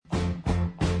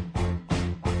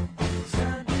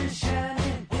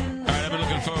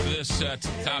this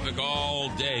topic all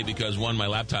day because, one, my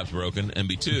laptop's broken, and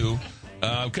B2,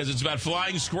 because it's about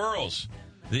flying squirrels.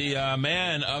 The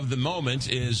man of the moment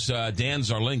is Dan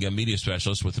Zarlenga, media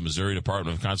specialist with the Missouri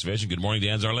Department of Conservation. Good morning,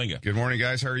 Dan Zarlenga. Good morning,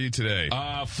 guys. How are you today?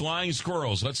 Flying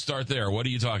squirrels. Let's start there. What are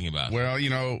you talking about?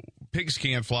 Well, pigs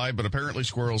can't fly, but apparently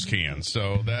squirrels can.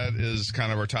 So that is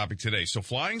kind of our topic today. So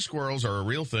flying squirrels are a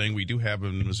real thing. We do have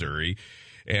them in Missouri,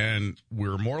 and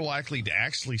we're more likely to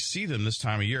actually see them this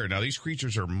time of year. Now, these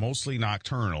creatures are mostly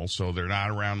nocturnal, so they're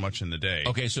not around much in the day.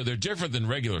 Okay, so they're different than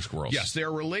regular squirrels. Yes,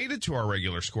 they're related to our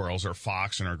regular squirrels, our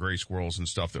fox and our gray squirrels and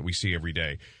stuff that we see every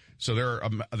day. So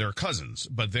they're cousins,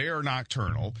 but they are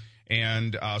nocturnal.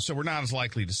 And so we're not as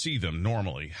likely to see them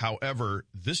normally. However,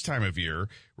 this time of year,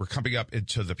 we're coming up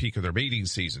into the peak of their mating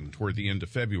season toward the end of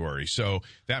February. So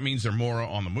that means they're more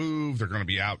on the move. They're going to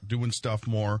be out doing stuff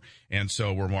more. And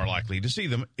so we're more likely to see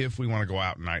them if we want to go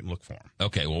out at night and look for them.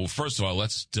 Okay, well, first of all,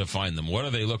 let's define them. What do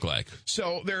they look like?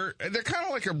 So they're kind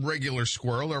of like a regular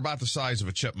squirrel. They're about the size of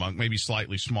a chipmunk, maybe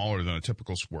slightly smaller than a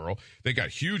typical squirrel. They got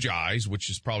huge eyes, which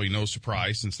is probably no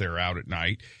surprise since they're out at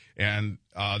night. And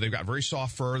they've got very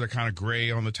soft fur. They're kind of gray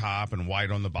on the top and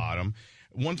white on the bottom.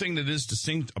 One thing that is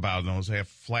distinct about them is they have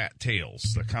flat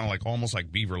tails. They're kind of almost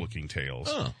like beaver-looking tails.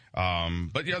 Oh.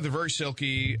 But yeah, they're very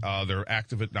silky. They're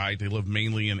active at night. They live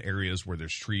mainly in areas where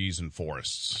there's trees and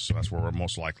forests. So that's where we're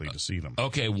most likely to see them.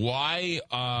 Okay, why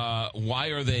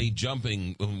are they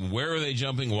jumping? Where are they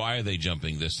jumping? Why are they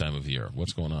jumping this time of year?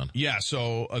 What's going on? Yeah,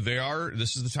 so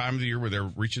this is the time of the year where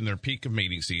they're reaching their peak of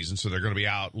mating season. So they're going to be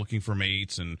out looking for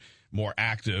mates and more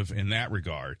active in that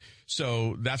regard.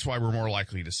 So that's why we're more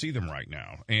likely to see them right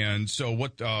now. And so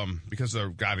because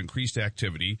they've got increased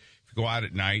activity, if you go out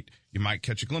at night, you might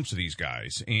catch a glimpse of these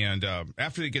guys. And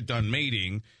after they get done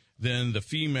mating, then the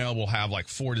female will have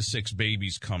 4 to 6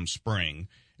 babies come spring.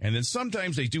 And then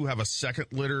sometimes they do have a second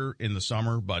litter in the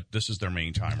summer, but this is their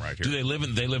main time right here. Do they live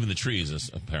in the trees,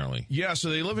 apparently? Yeah,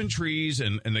 so they live in trees,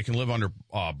 and they can live under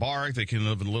bark. They can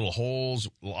live in little holes.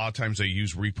 A lot of times they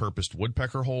use repurposed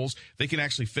woodpecker holes. They can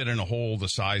actually fit in a hole the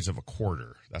size of a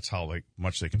quarter. That's how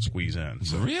much they can squeeze in.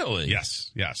 So, really?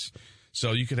 Yes.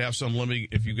 So you could have some living,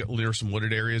 if you get near some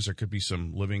wooded areas, there could be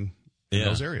some living in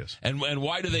those areas. And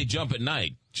why do they jump at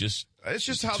night? It's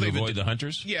just how to avoid the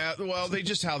hunters? Yeah, well,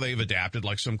 just how they've adapted.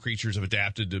 Like some creatures have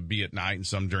adapted to be at night and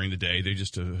some during the day. They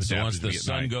just adapted so once to be at night. the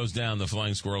sun goes down, the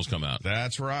flying squirrels come out.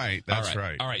 That's right.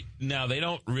 All right. Now, they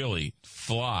don't really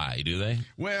fly, do they?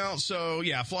 Well, so,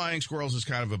 yeah, flying squirrels is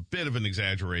kind of a bit of an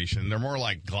exaggeration. They're more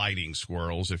like gliding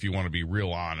squirrels, if you want to be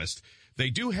real honest. They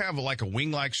do have a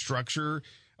wing-like structure,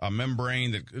 a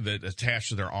membrane that attached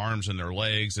to their arms and their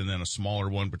legs, and then a smaller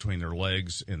one between their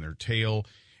legs and their tail.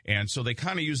 And so they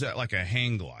kind of use that like a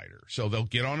hang glider. So they'll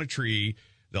get on a tree,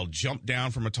 they'll jump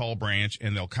down from a tall branch,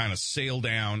 and they'll kind of sail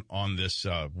down on this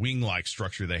wing-like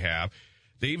structure they have.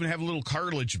 They even have little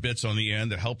cartilage bits on the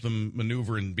end that help them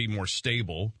maneuver and be more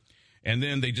stable. And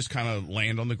then they just kind of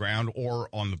land on the ground or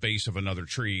on the base of another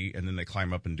tree, and then they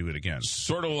climb up and do it again.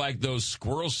 Sort of like those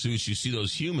squirrel suits you see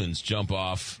those humans jump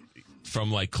off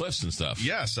from cliffs and stuff.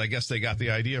 Yes, I guess they got the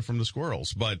idea from the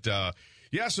squirrels. But,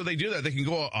 yeah, so they do that. They can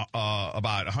go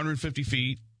about 150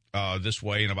 feet this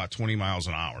way and about 20 miles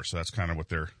an hour. So that's kind of what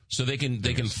they're... So they can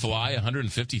fly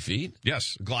 150 feet?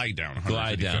 Yes, glide down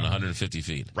 150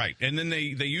 feet. Right. And then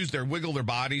they wiggle their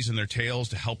bodies and their tails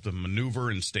to help them maneuver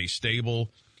and stay stable.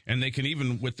 And they can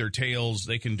even, with their tails,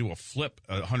 they can do a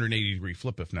 180-degree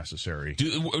flip if necessary.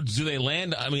 Do they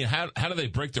land? I mean, how do they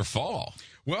break their fall?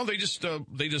 Well, it's just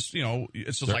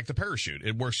like the parachute.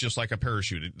 It works just like a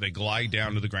parachute. They glide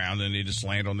down to the ground and they just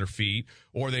land on their feet.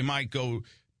 Or they might go,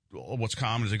 what's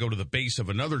common is they go to the base of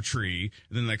another tree,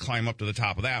 and then they climb up to the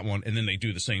top of that one, and then they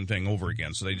do the same thing over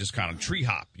again. So they just kind of tree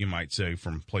hop, you might say,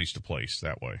 from place to place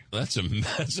that way. That's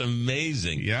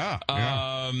amazing. Yeah.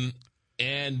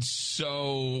 And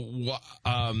so, what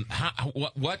are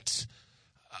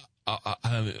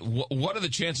the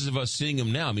chances of us seeing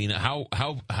them now? I mean,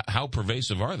 how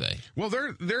pervasive are they? Well,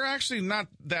 they're actually not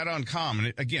that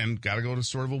uncommon. Again, got to go to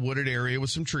sort of a wooded area with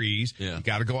some trees. Yeah.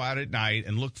 Got to go out at night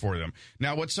and look for them.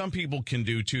 Now, what some people can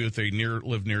do too, if they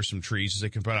live near some trees, is they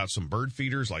can put out some bird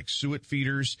feeders, like suet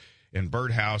feeders and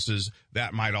bird houses.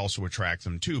 That might also attract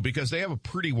them too, because they have a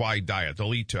pretty wide diet.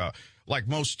 They'll eat, like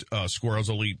most squirrels,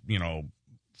 they'll eat,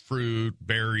 fruit,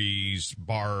 berries,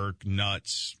 bark,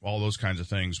 nuts, all those kinds of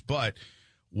things. But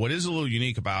what is a little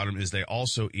unique about them is they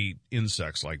also eat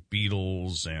insects like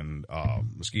beetles and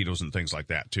mosquitoes and things like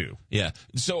that too. Yeah.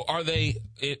 So are they,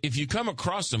 if you come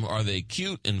across them, are they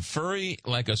cute and furry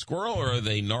like a squirrel, or are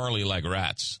they gnarly like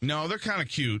rats? No, they're kind of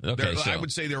cute. Okay, I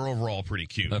would say they're overall pretty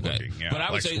cute looking. Yeah, but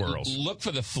I would say squirrels. Look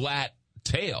for the flat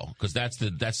tail, because that's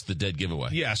the dead giveaway.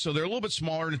 Yeah, so they're a little bit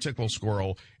smaller than a typical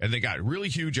squirrel, and they got really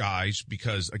huge eyes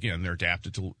because, again, they're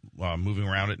adapted to moving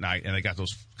around at night, and they got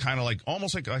those kind of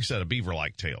almost like I said, a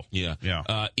beaver-like tail. Yeah.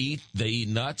 Yeah. They eat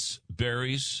nuts,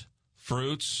 berries,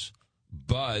 fruits,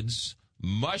 buds,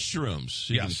 mushrooms.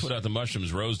 You can put out the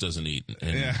mushrooms Rose doesn't eat,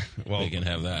 and they can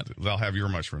have that. They'll have your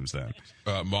mushrooms then.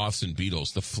 Moths and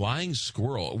beetles. The flying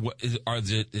squirrel.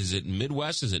 Is it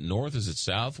Midwest? Is it North? Is it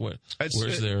South?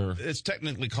 It's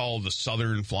technically called the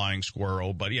Southern flying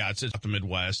squirrel, but yeah, it's up the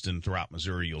Midwest and throughout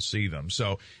Missouri you'll see them.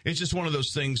 So it's just one of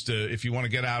those things if you want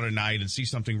to get out at night and see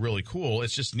something really cool.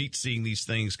 It's just neat seeing these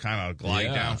things kind of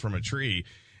glide down from a tree,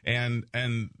 and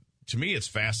to me, it's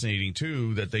fascinating,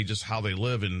 too, that how they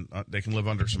live, and they can live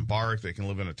under some bark. They can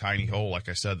live in a tiny hole, like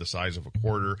I said, the size of a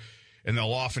quarter. And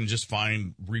they'll often just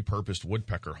find repurposed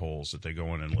woodpecker holes that they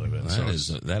go in and live in.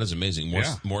 That is amazing.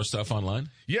 More stuff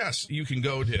online? Yes. You can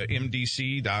go to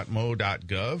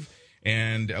mdc.mo.gov.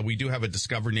 And we do have a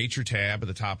Discover Nature tab at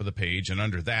the top of the page, and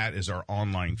under that is our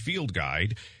online field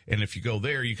guide. And if you go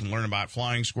there, you can learn about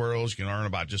flying squirrels. You can learn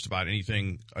about just about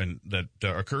anything that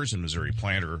occurs in Missouri,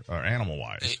 plant or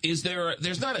animal-wise.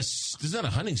 There's not a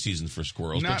hunting season for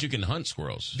squirrels, but you can hunt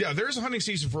squirrels. Yeah, there is a hunting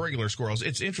season for regular squirrels.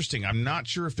 It's interesting. I'm not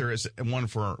sure if there is one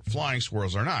for flying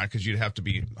squirrels or not, because you'd have to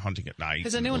be hunting at night.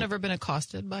 Has anyone ever been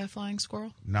accosted by a flying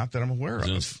squirrel? Not that I'm aware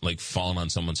of. Like falling on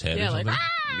someone's head or something?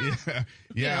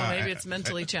 Yeah. Maybe it's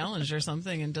mentally challenged or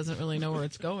something and doesn't really know where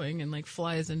it's going and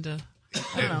flies into,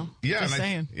 I don't know. Just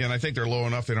saying. And I think they're low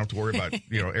enough they don't have to worry about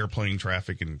airplane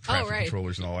traffic and traffic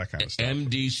controllers and all that kind of stuff.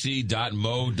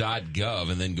 mdc.mo.gov,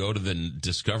 and then go to the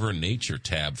Discover Nature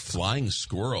tab. Flying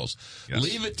squirrels. Yes.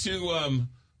 Leave it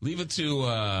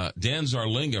to Dan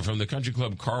Zarlenga from the Country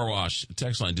Club Car Wash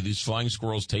text line. Do these flying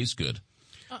squirrels taste good?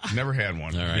 Never had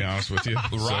one, to be honest with you.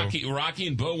 Rocky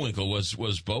and Bullwinkle.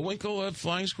 Was Bullwinkle a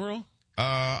flying squirrel?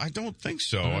 I don't think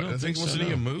so. I think wasn't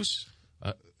he a moose?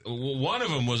 One of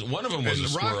them was a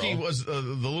squirrel. Rocky was the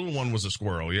little one was a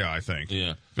squirrel. Yeah, I think.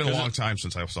 Yeah, it's been a long time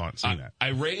since I seen that. I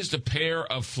raised a pair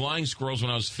of flying squirrels when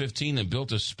I was 15 and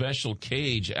built a special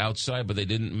cage outside, but they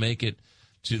didn't make it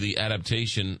to the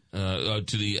adaptation,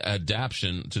 to the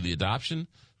adoption, to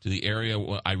the area.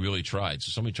 I really tried.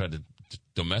 So somebody tried to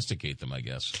domesticate them, I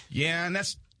guess. Yeah, and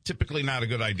that's typically not a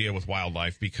good idea with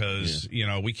wildlife because,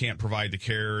 we can't provide the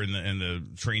care and the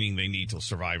training they need to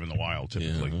survive in the wild,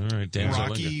 typically. Yeah. All right,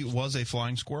 Rocky was a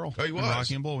flying squirrel. Oh, he was?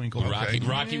 Rocky and Bullwinkle. Okay.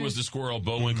 Rocky was the squirrel.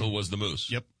 Bullwinkle was the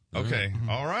moose. Yep. Okay.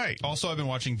 All right. Also, I've been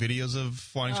watching videos of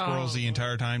flying squirrels the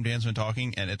entire time Dan's been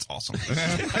talking, and it's awesome.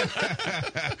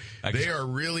 They are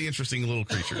really interesting little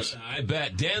creatures. I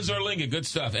bet. Dan Zarlenga, good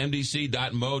stuff.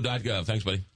 mdc.mo.gov. Thanks, buddy.